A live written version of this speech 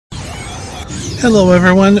Hello,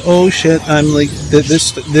 everyone. Oh shit! I'm like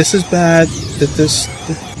this. This is bad.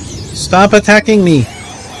 Stop attacking me.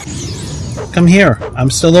 Come here. I'm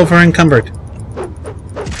still over encumbered.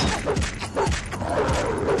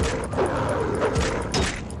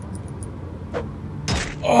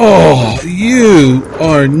 Oh, you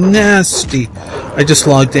are nasty. I just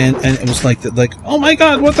logged in and it was like, oh my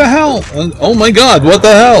god, what the hell? Oh my god, what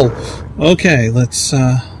the hell? Okay, let's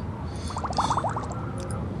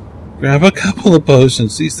grab a couple of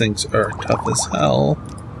potions. These things are tough as hell.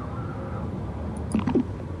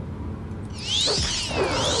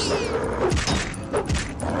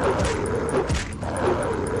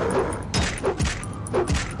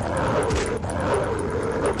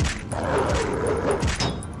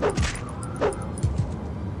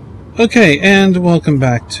 Okay, and welcome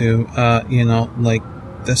back to,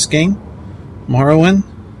 this game, Morrowind.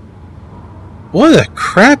 What a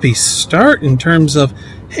crappy start in terms of,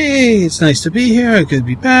 hey, it's nice to be here, it could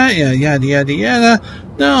be bad, yada, yada, yada.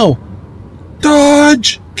 No!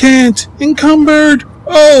 Dodge! Can't! Encumbered!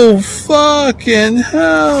 Oh, fucking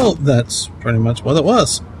hell! That's pretty much what it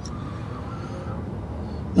was.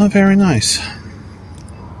 Not very nice.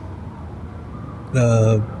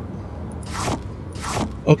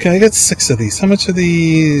 Okay, I got 6 of these. How much are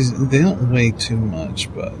these? They don't weigh too much,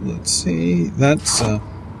 but let's see. That's,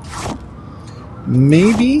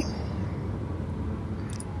 maybe?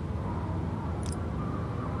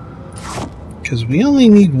 Because we only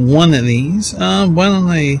need 1 of these. Why don't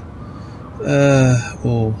I,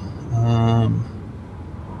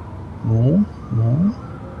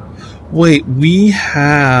 wait, we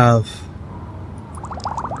have,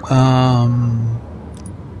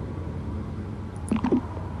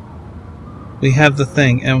 we have the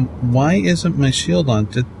thing, and why isn't my shield on?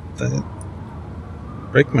 Did that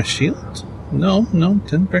break my shield? No,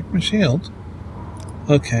 didn't break my shield.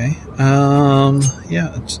 Okay,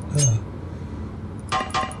 yeah, it's,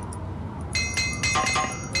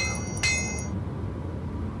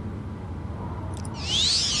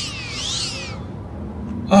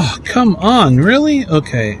 oh, come on, really?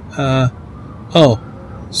 Okay, oh,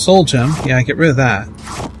 soul gem, yeah, get rid of that.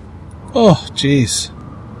 Oh, jeez.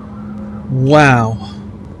 Wow.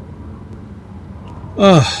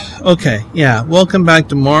 Oh, okay, yeah. Welcome back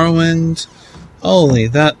to Morrowind. Holy,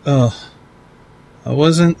 that, I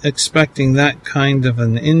wasn't expecting that kind of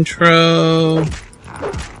an intro.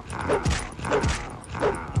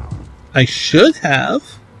 I should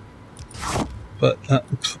have. But,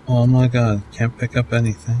 oh my god, can't pick up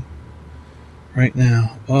anything right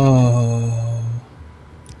now. Oh.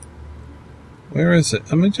 Where is it?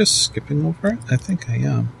 Am I just skipping over it? I think I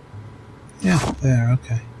am. Yeah, there,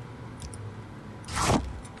 okay.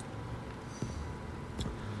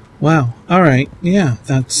 Wow, alright, yeah,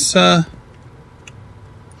 that's, yeah,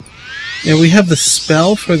 we have the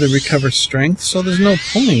spell for the recover strength, so there's no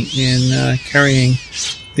point in, carrying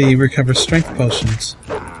the recover strength potions.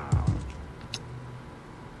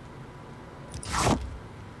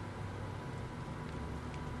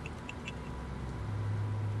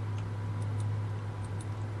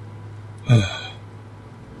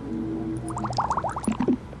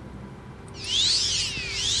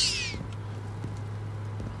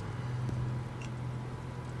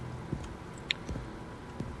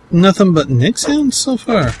 Nothing but Nick sounds so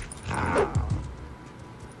far.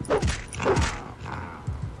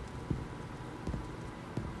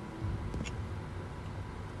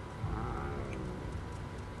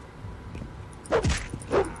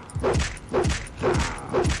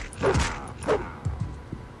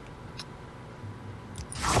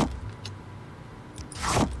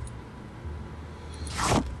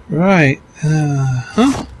 Right.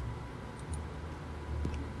 Huh?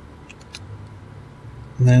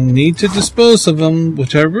 And then need to dispose of them,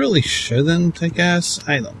 which I really shouldn't, I guess.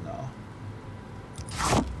 I don't know.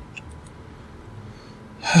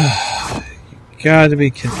 You gotta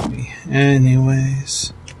be kidding me.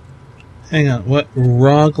 Anyways. Hang on, what?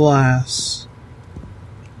 Raw glass.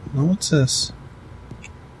 Oh, what's this?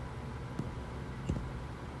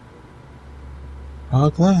 Raw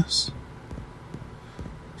glass.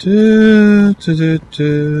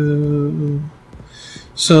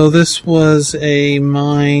 So this was a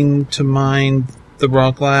mine to mine the raw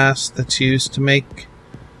glass that's used to make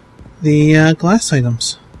the glass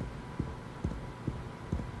items.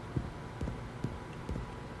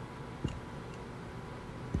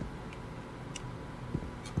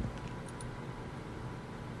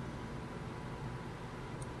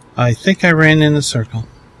 I think I ran in a circle.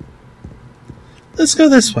 Let's go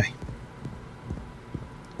this way.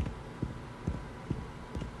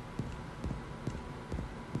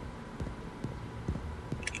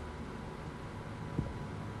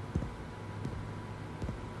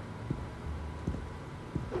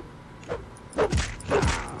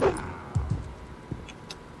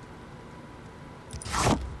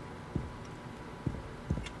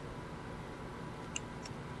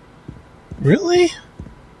 Really?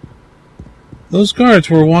 Those guards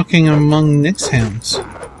were walking among Nyx hounds.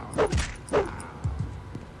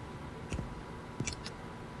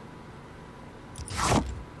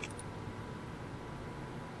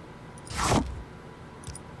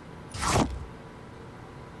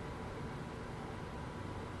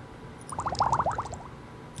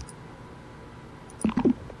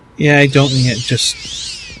 Yeah, I don't need it.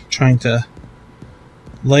 Just trying to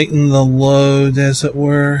lighten the load, as it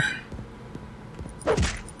were.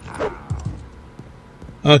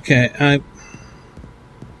 Okay,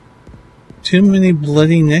 too many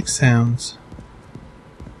bloody Nyx hounds.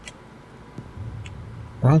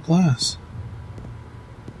 Raw glass.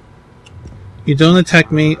 You don't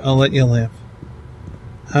attack me, I'll let you live.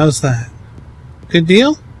 How's that? Good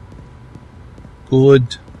deal?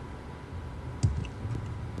 Good.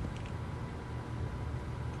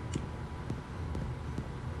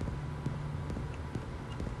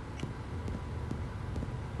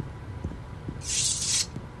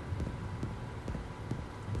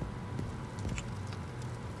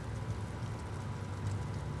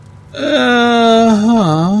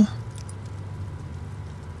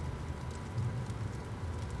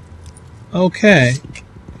 Okay.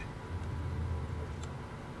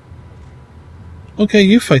 Okay,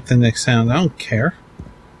 you fight the next sound. I don't care.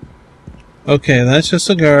 Okay, that's just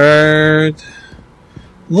a guard.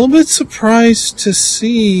 A little bit surprised to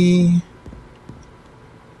see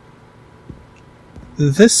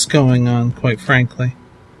this going on, quite frankly.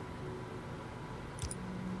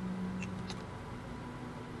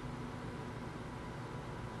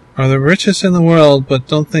 Are the richest in the world, but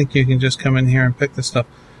don't think you can just come in here and pick this stuff.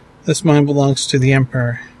 This mine belongs to the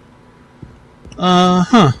Emperor.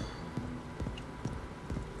 Huh.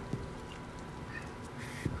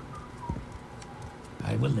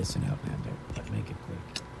 I will listen, Outlander, but make it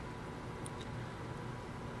quick.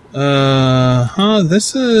 Huh,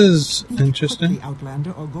 this is interesting. Quickly,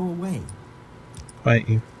 Outlander, or go away. Fight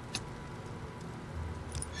you.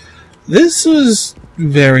 This was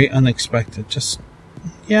very unexpected. Just,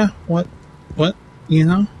 yeah, what, you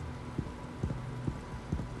know?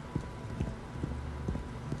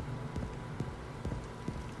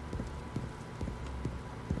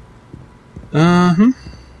 Uh-huh.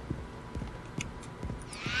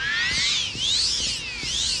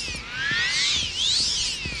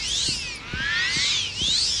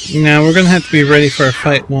 Now we're gonna have to be ready for a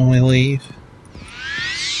fight when we leave.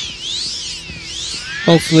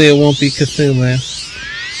 Hopefully it won't be Cthulhu.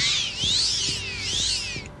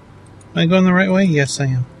 Am I going the right way? Yes, I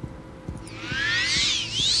am.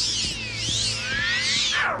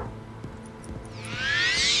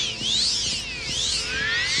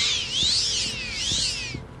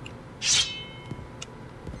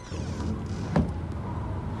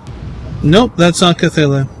 Nope, that's not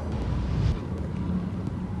Cthulhu.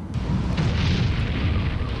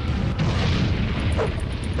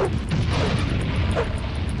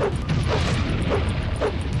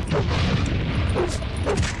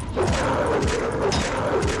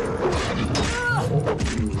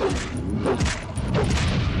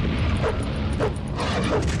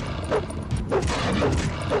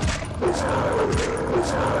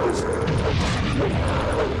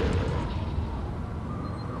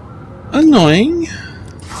 Annoying.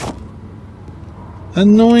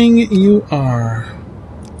 Annoying you are.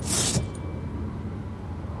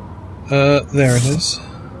 There it is.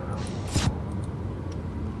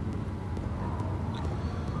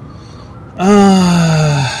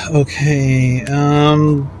 Okay,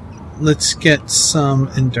 let's get some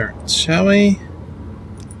endurance, shall we?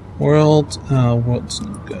 World's no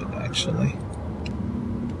good, actually.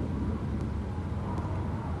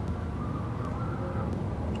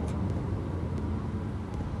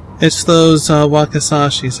 It's those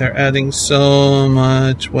wakasashis. They're adding so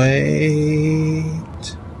much weight.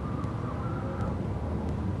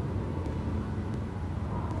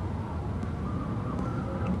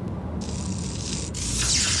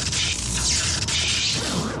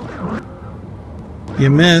 You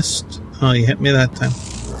missed. Oh, you hit me that time.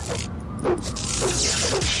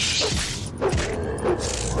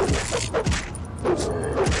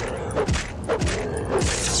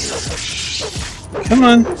 Come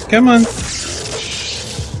on, come on.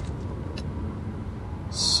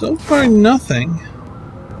 So far, nothing.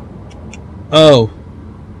 Oh.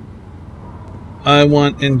 I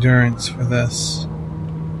want endurance for this.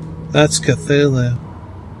 That's Cthulhu.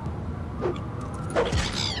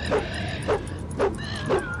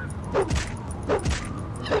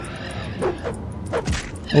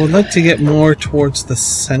 I would like to get more towards the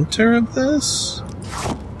center of this.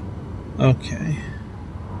 Okay.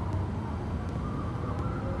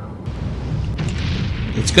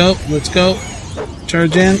 Let's go. Let's go.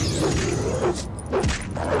 Charge in.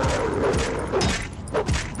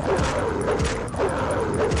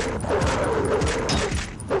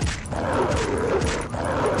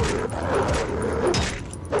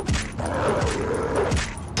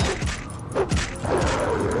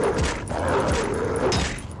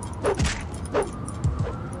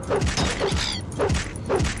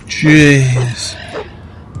 Jeez.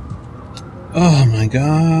 Oh my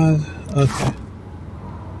god. Okay.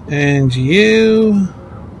 And you.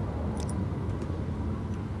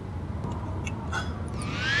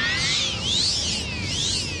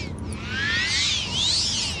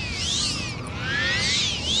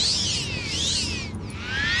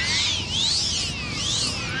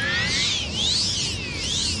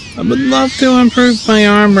 I would love to improve my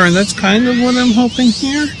armor, and that's kind of what I'm hoping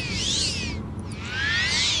here.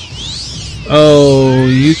 Oh,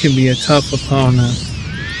 you can be a tough opponent.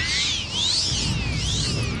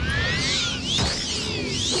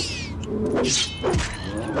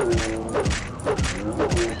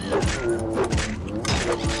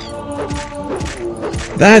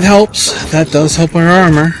 That helps. That does help our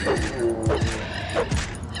armor.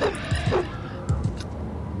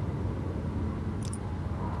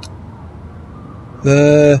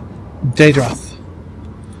 The Daedroth.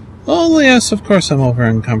 Oh yes, of course I'm over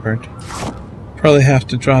encumbered. Probably have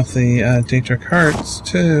to drop the Daedric Hearts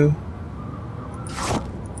too.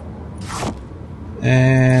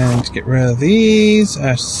 And get rid of these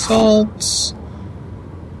assaults.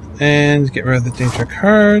 And get rid of the Daedric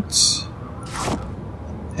Hearts.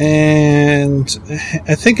 And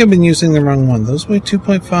I think I've been using the wrong one. Those weigh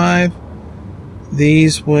 2.5.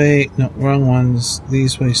 These weigh... No, wrong ones.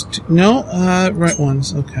 These weigh... No, right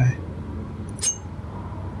ones. Okay.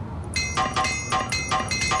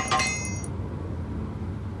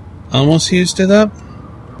 Almost used it up.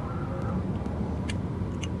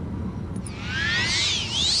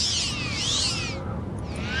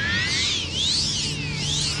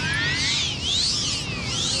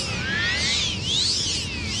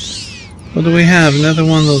 What do we have? Another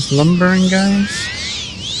one of those lumbering guys?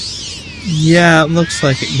 Yeah, it looks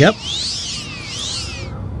like it. Yep.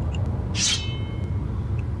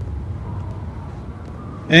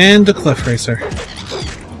 And a cliff racer.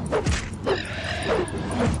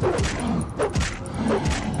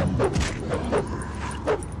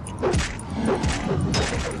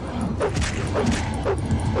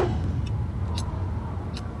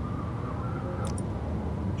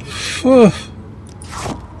 Whew.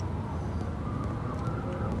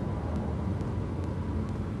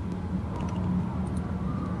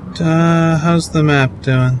 How's the map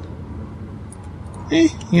doing?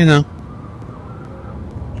 You know.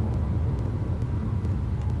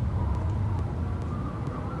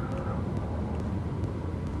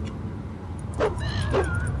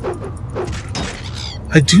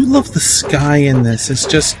 I do love the sky in this. It's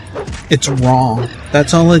just, it's wrong.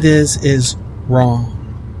 That's all it is wrong.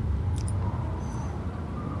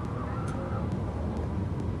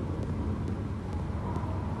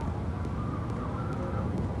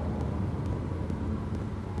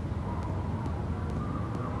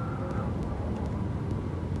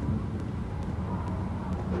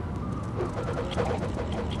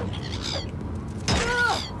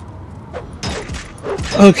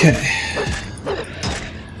 Okay.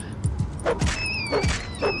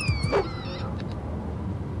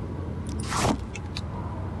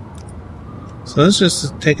 So that's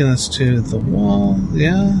just taking us to the wall,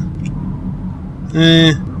 yeah?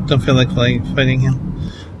 Don't feel like fighting him.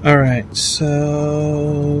 Alright,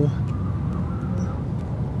 so...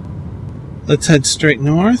 let's head straight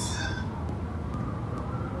north.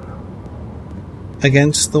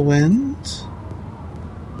 Against the wind.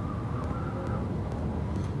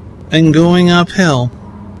 And going uphill.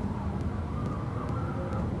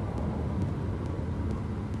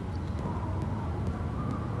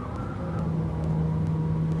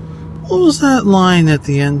 What was that line at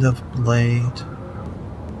the end of Blade?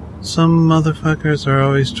 Some motherfuckers are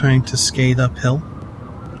always trying to skate uphill.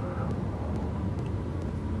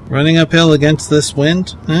 Running uphill against this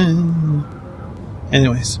wind?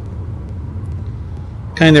 Anyways.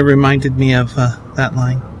 Kind of reminded me of that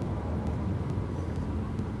line.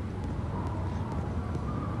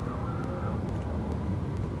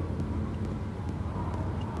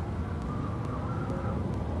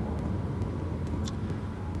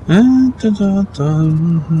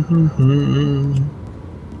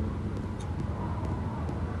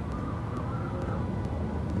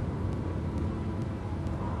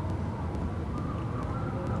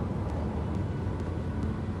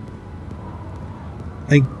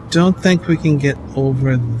 I don't think we can get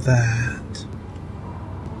over that.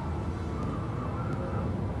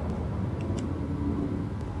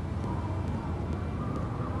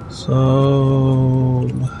 So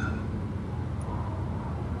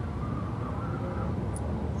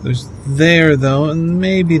there's there though, and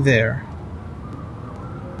maybe there.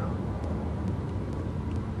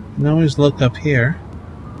 You can always look up here,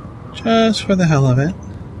 just for the hell of it.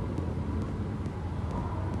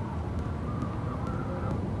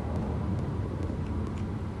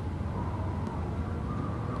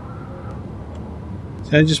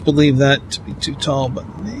 I just believe that to be too tall, but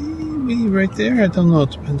maybe right there. I don't know.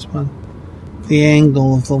 It depends upon the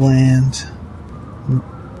angle of the land.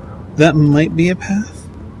 That might be a path.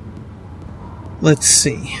 Let's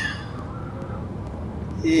see.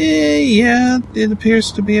 Yeah, it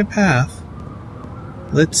appears to be a path.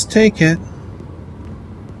 Let's take it.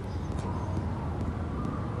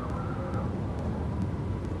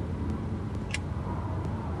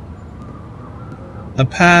 A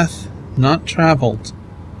path not traveled.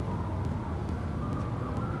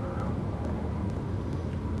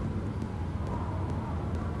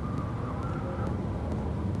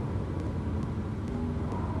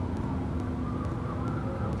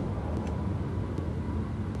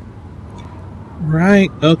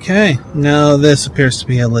 Right, okay. Now this appears to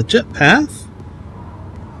be a legit path.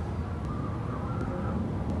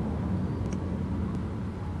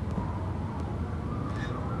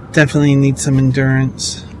 Definitely need some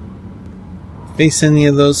endurance. Face any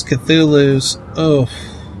of those Cthulhus. Oh.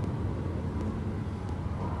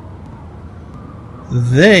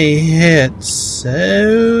 They hit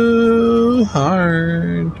so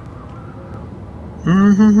hard.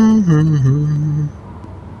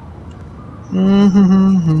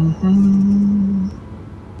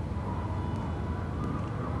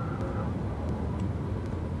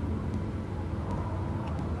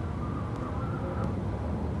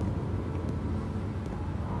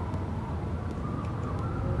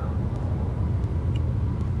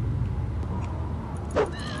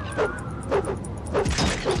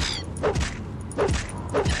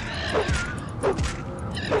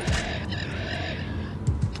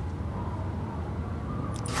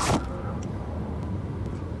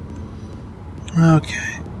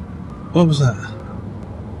 Okay. What was that?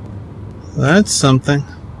 That's something.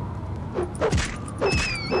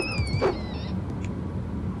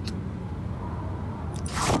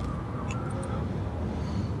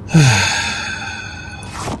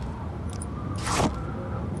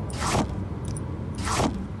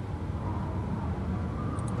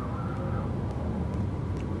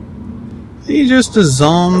 Are you just a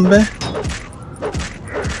zombie?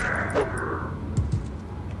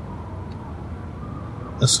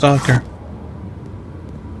 A stalker.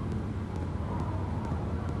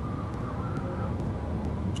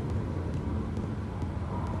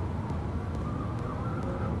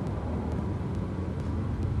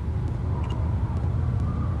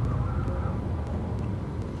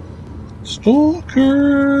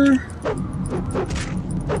 Stalker.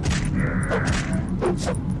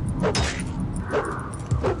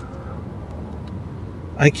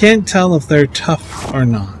 I can't tell if they're tough or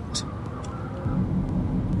not.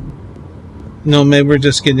 No, maybe we're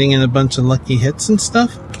just getting in a bunch of lucky hits and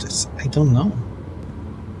stuff. I don't know.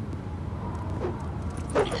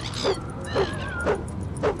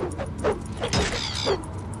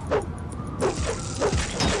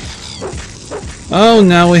 Oh,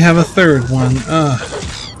 now we have a third one. Ugh.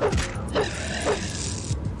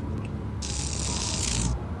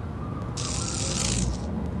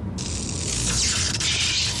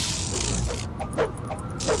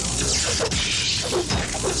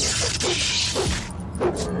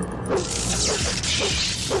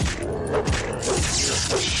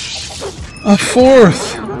 A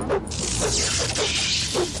fourth!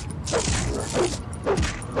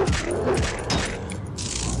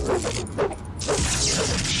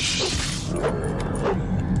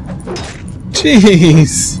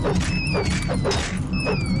 Jeez!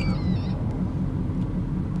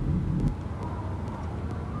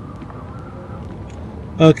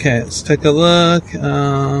 Okay, let's take a look.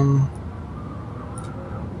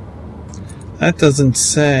 That doesn't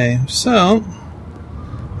say. So,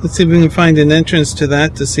 let's see if we can find an entrance to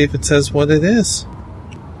that to see if it says what it is.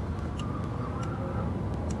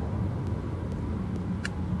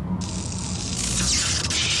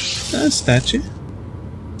 A statue.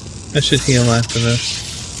 I should heal after this.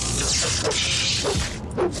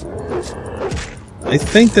 I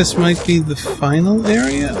think this might be the final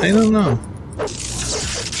area? I don't know.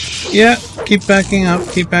 Yeah, keep backing up,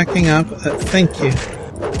 keep backing up. Thank you.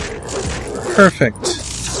 Perfect.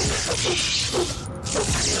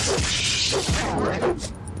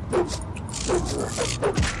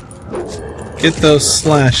 Get those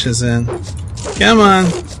slashes in. Come on.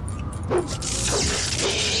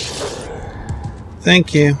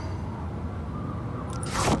 Thank you.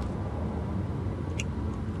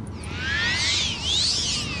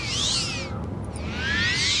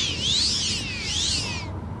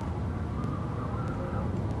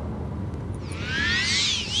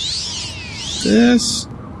 This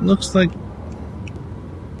looks like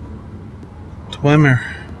Dwemer.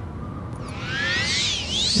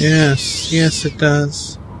 Yes, yes it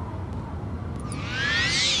does.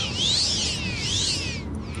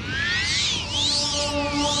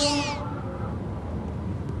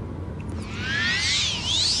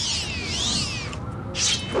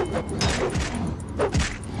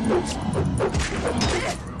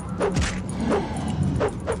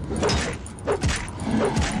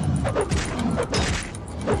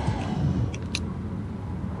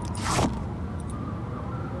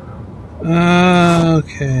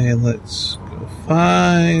 Okay, let's go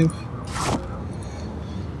 5.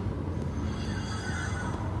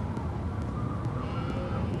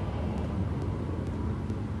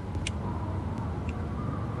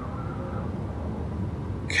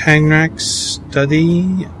 Kangrak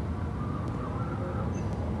study.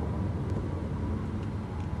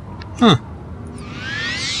 Huh.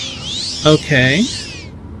 Okay.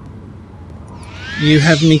 You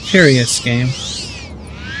have me curious, game.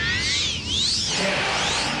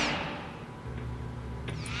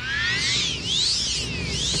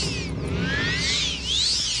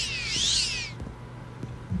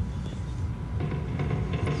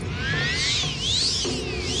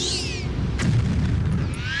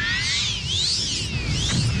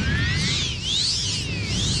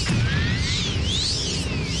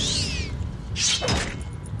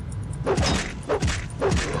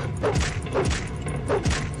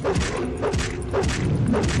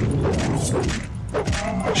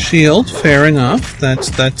 Shield, fair enough.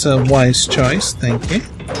 That's a wise choice. Thank you.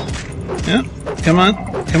 Yeah, come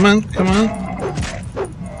on, come on, come on.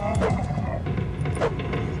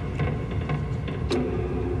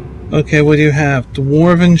 Okay, what do you have?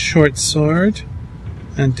 Dwarven short sword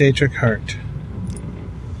and Daedric heart.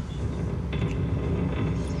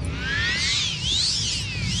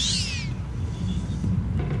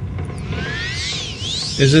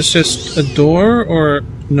 Is this just a door or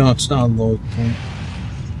no? It's not a load point.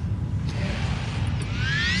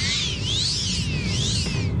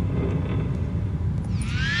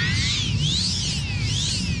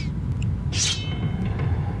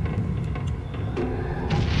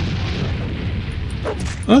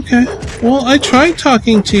 Okay, well, I tried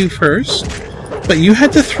talking to you first, but you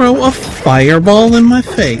had to throw a fireball in my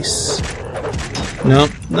face.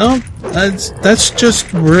 Nope, that's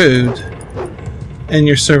just rude. And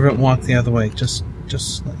your servant walked the other way, just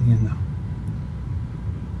letting you know.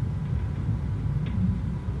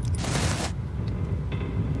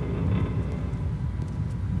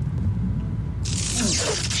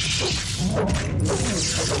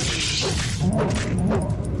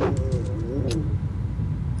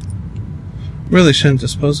 Really shouldn't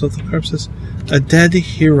dispose of the corpses. A dead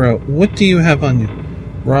hero. What do you have on you?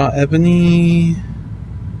 Raw ebony.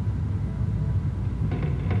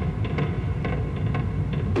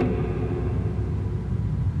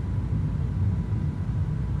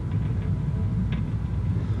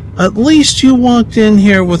 At least you walked in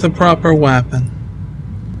here with a proper weapon.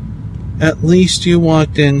 At least you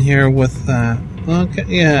walked in here with that. Okay,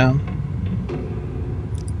 yeah.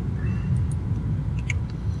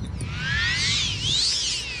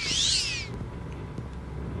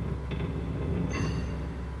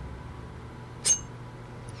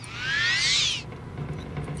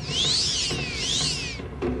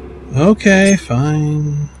 Okay,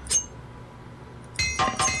 fine.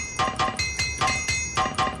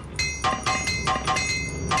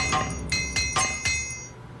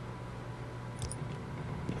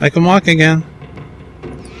 I can walk again.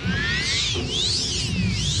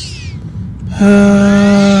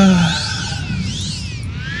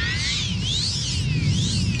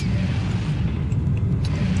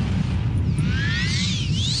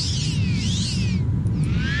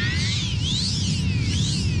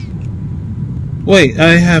 Wait,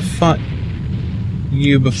 I have fought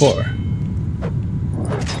you before.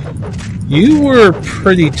 You were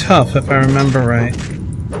pretty tough, if I remember right.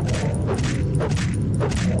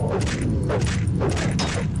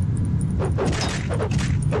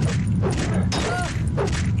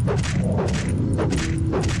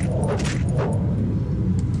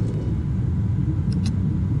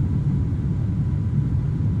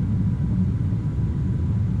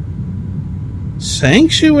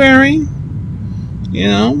 Sanctuary? You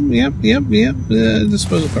know, yep.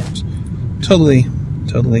 Disposal cards. Totally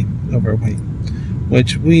overweight.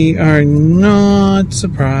 Which we are not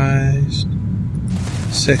surprised.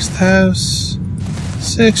 Sixth house.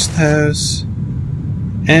 Sixth house.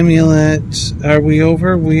 Amulet. Are we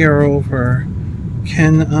over? We are over.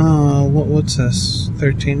 What's this?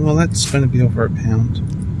 13. Well, that's going to be over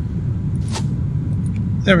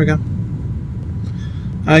 £1. There we go.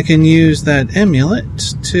 I can use that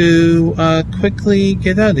amulet to quickly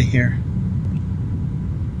get out of here.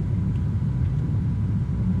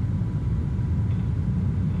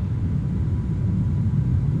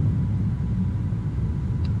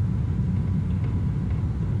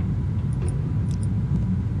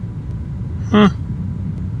 Huh.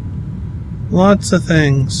 Lots of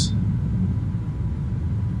things.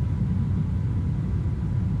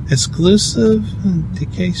 Exclusive.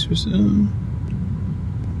 Decase resume.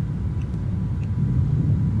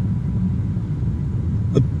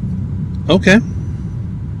 Okay.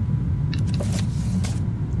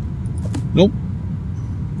 Nope.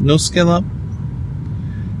 No skill up.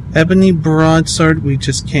 Ebony broadsword, we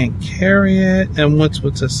just can't carry it. And what's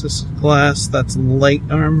this? This is glass, that's light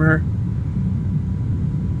armor.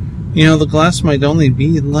 You know, the glass might only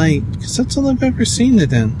be light, because that's all I've ever seen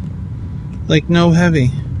it in. Like, no heavy.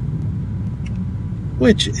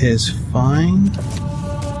 Which is fine.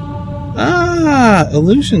 Ah,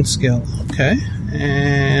 illusion skill. Okay.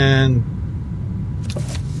 And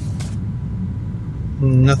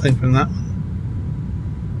nothing from that one.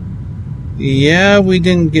 Yeah, we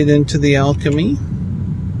didn't get into the alchemy.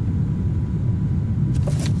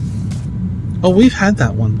 Oh, we've had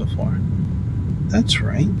that one before. That's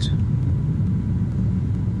right.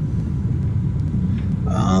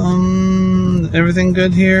 Everything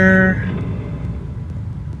good here?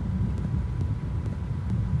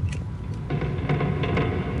 Do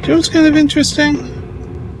you know what's kind of interesting?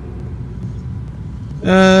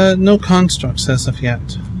 No constructs as of yet.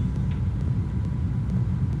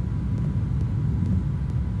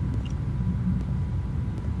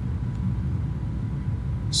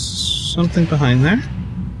 Something behind there.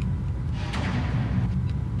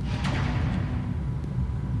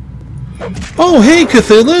 Oh, hey,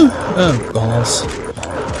 Cthulhu! Oh, balls.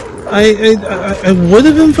 I would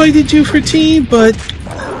have invited you for tea, but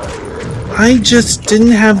I just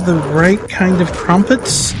didn't have the right kind of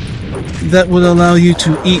crumpets that would allow you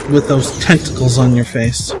to eat with those tentacles on your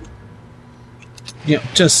face. You know,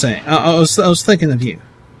 just saying. I was thinking of you.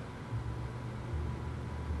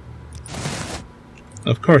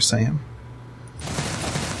 Of course I am.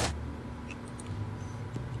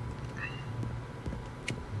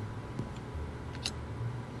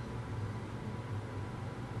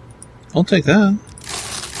 I'll take that.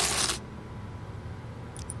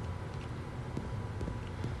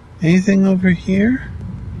 Anything over here?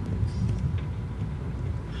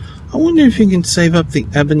 I wonder if you can save up the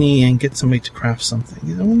ebony and get somebody to craft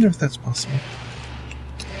something. I wonder if that's possible.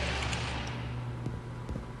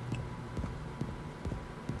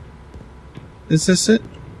 Is this it?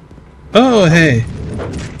 Oh, hey.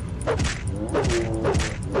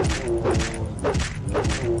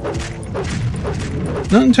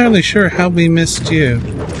 Not entirely sure how we missed you.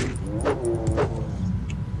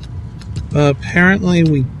 Apparently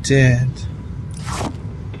we did.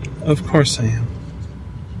 Of course I am.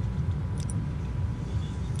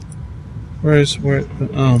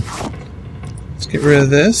 Oh. Let's get rid of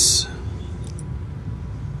this.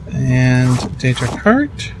 And data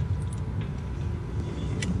cart.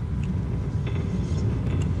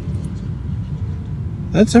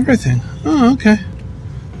 That's everything. Oh, okay.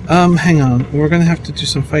 Hang on. We're gonna have to do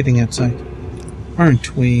some fighting outside.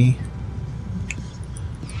 Aren't we?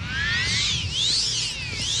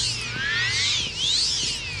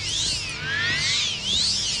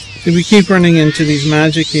 So we keep running into these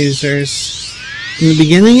magic users. In the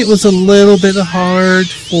beginning it was a little bit hard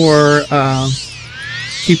for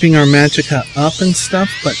keeping our magicka up and stuff,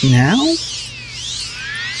 but now?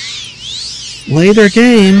 Later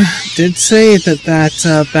game did say that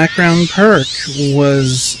background perk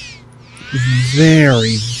was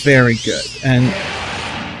very, very good. And,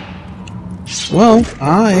 well,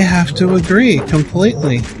 I have to agree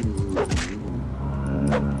completely.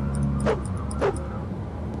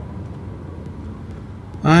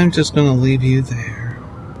 I'm just going to leave you there.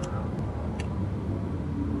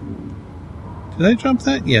 Did I drop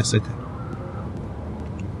that? Yes, I did.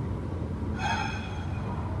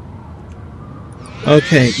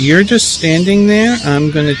 Okay, you're just standing there.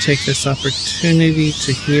 I'm going to take this opportunity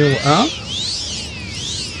to heal up.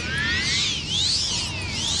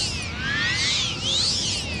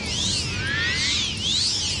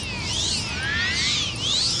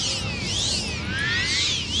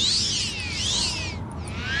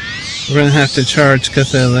 We're going to have to charge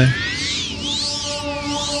Cthulhu.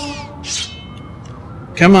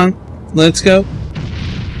 Come on, let's go.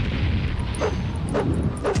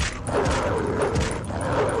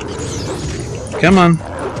 Come on.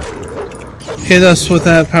 Hit us with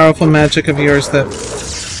that powerful magic of yours that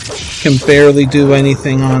can barely do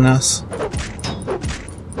anything on us.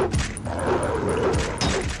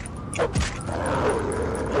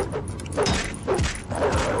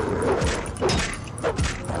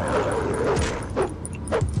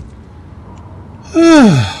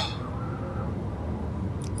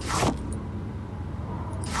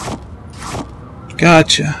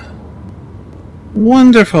 Gotcha.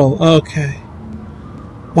 Wonderful. Okay.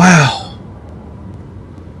 Wow.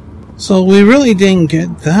 So we really didn't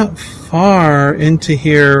get that far into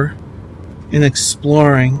here in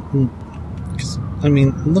exploring. I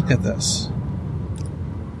mean, look at this.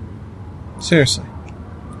 Seriously.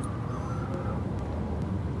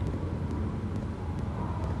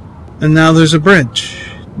 And now there's a bridge.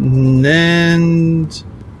 And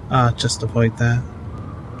just avoid that.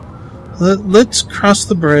 Let's cross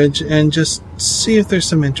the bridge and just see if there's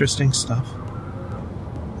some interesting stuff.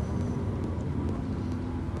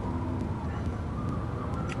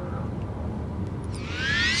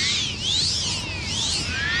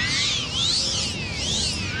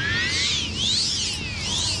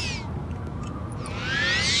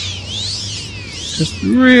 Just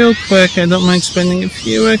real quick, I don't mind spending a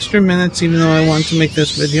few extra minutes, even though I want to make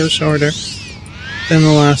this video shorter than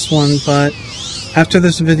the last one, but after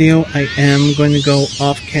this video, I am going to go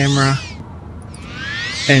off camera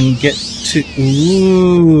and get to...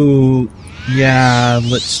 Ooh, yeah,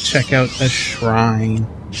 let's check out a shrine.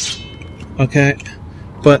 Okay,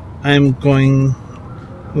 but I'm going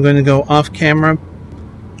to go off camera,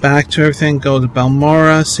 back to everything, go to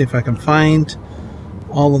Balmora, see if I can find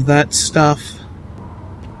all of that stuff.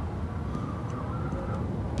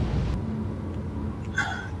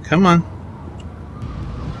 Come on.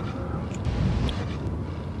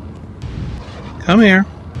 Come here.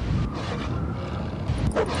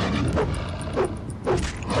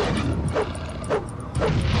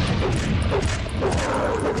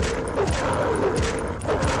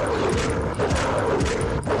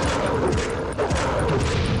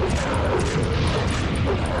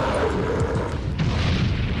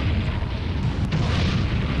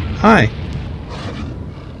 Hi.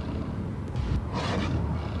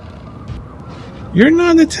 You're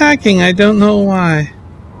not attacking, I don't know why.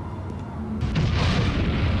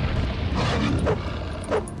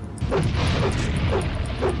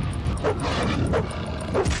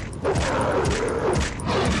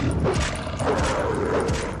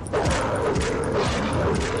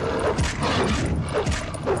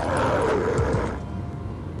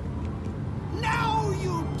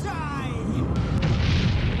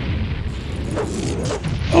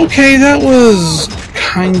 Okay, that was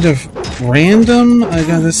kind of random, I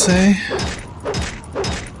gotta say.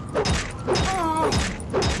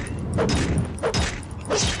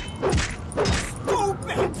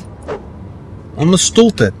 I'm a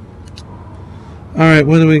stupid. Alright,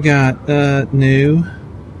 what do we got? New.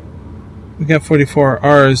 We got 44.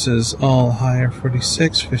 Ours is all higher.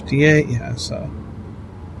 46, 58. Yeah, so.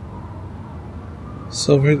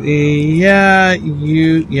 Silver. Yeah,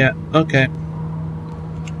 yeah, okay.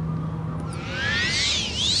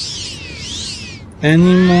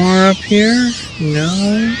 Any more up here?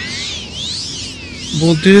 No.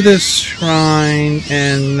 We'll do this shrine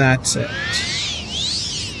and that's it.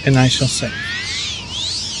 And I shall save.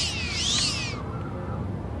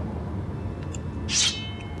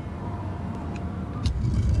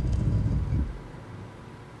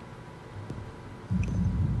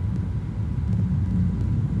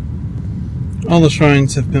 All the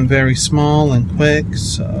shrines have been very small and quick,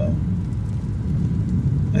 so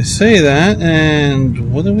I say that,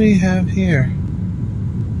 and what do we have here?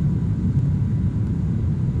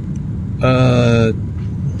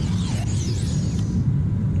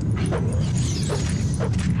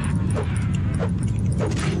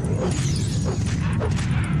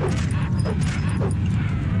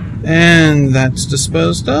 And that's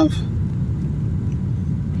disposed of.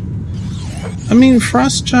 I mean,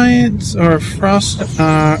 frost giants, or frost,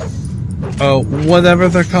 whatever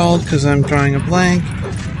they're called, because I'm drawing a blank,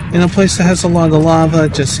 in a place that has a lot of lava,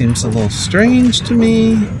 it just seems a little strange to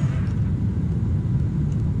me.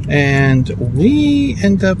 And we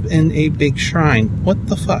end up in a big shrine. What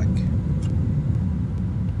the fuck?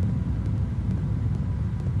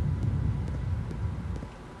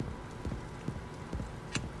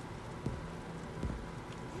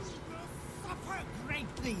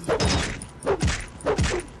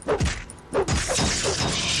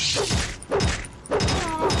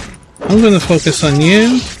 I'm going to focus on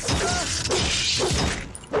you.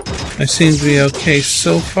 I seem to be okay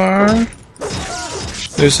so far.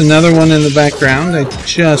 There's another one in the background. I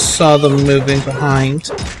just saw them moving behind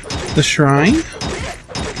the shrine.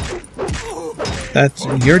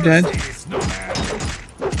 You're dead.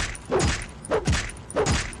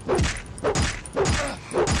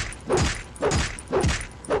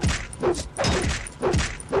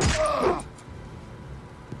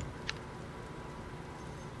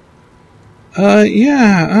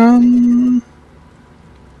 Yeah,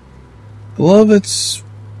 Glove, it's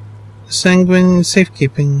sanguine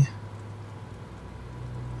safekeeping.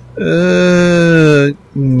 No.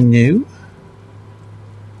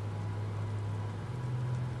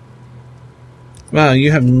 Wow,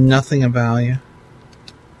 you have nothing of value.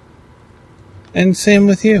 And same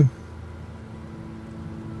with you.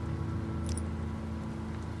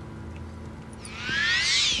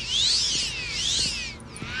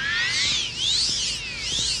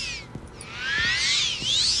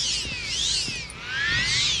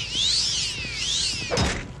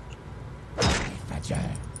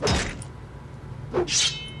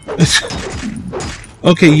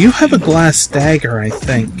 Okay, you have a glass dagger, I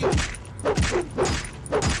think.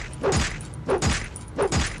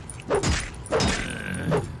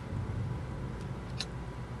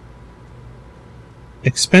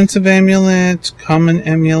 Expensive amulet, common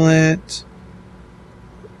amulet.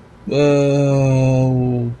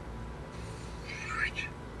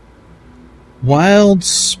 Wild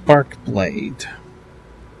spark blade.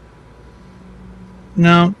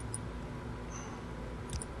 No.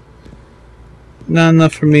 Not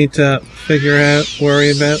enough for me to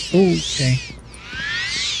worry about. Ooh, okay.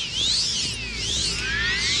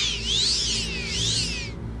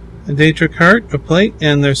 A Daedric heart, a plate,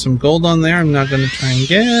 and there's some gold on there. I'm not going to try and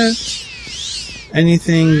get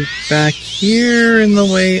anything back here in the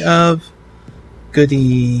way of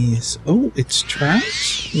goodies. Oh, it's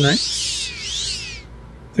traps. Nice.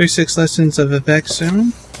 36 lessons of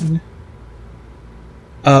Evection.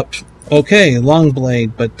 Okay, long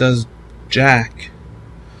blade, but does jack.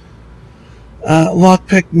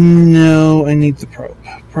 Lockpick, no. I need the probe.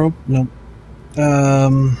 Probe, nope.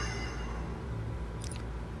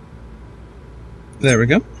 There we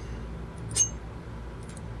go.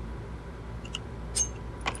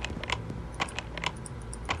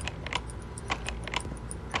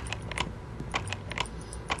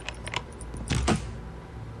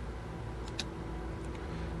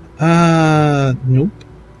 Nope.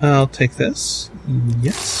 I'll take this.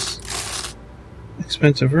 Yes.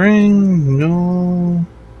 Expensive ring. No.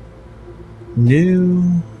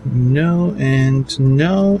 No. No. And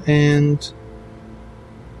no. And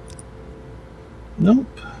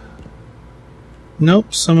nope.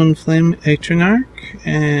 Nope. Summon Flame Atronach.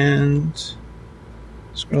 And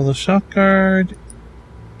Scroll of Shockguard.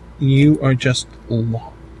 You are just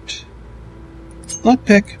locked.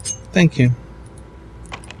 Lockpick. Thank you.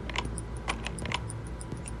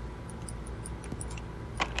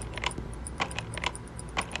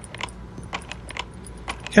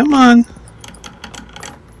 Come on.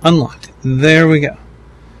 Unlock. There we go.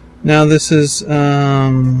 Now this is, I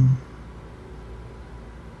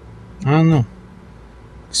don't know.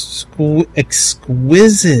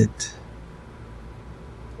 Exquisite.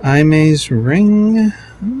 Imay's ring.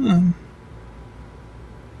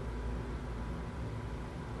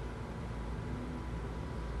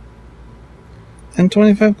 And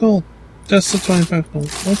 25 gold. Just the 25 gold.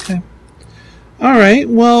 Okay. Alright,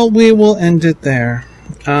 well, we will end it there.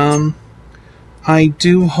 I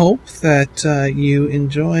do hope that you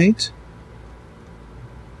enjoyed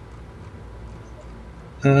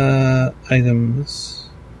items.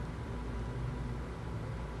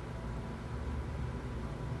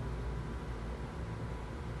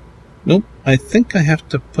 Nope, I think I have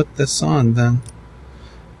to put this on then.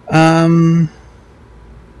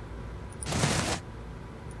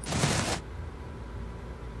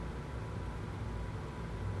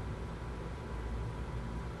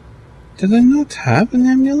 Did I not have an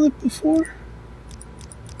amulet before?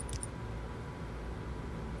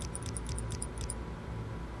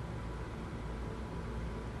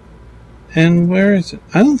 And where is it?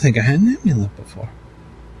 I don't think I had an amulet before.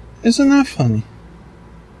 Isn't that funny?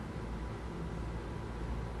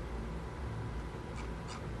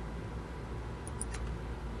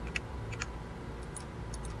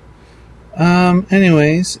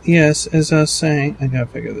 Anyways, yes, as I was saying, I gotta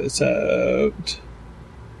figure this out.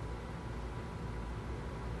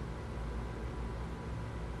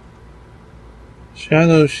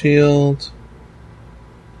 Shadow Shield.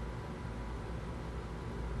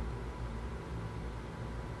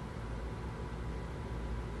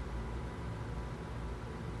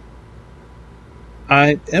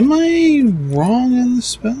 Am I wrong on the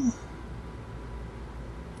spell?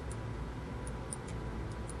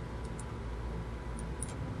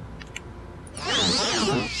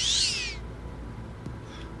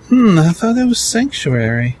 I thought it was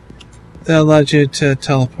Sanctuary that allowed you to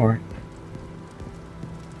teleport.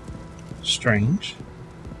 Strange.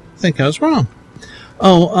 I think I was wrong.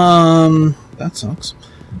 Oh, that sucks.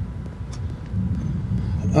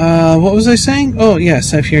 What was I saying? Oh,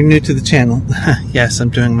 yes, if you're new to the channel. Yes, I'm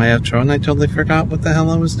doing my outro, and I totally forgot what the hell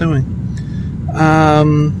I was doing.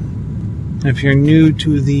 If you're new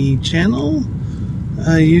to the channel,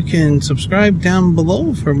 you can subscribe down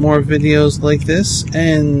below for more videos like this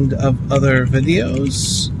and of other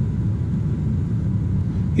videos.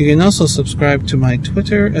 You can also subscribe to my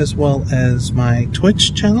Twitter as well as my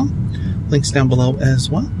Twitch channel. Links down below as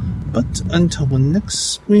well. But until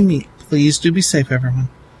next we meet, please do be safe, everyone.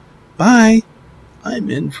 Bye. I'm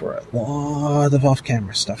in for a lot of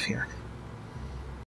off-camera stuff here.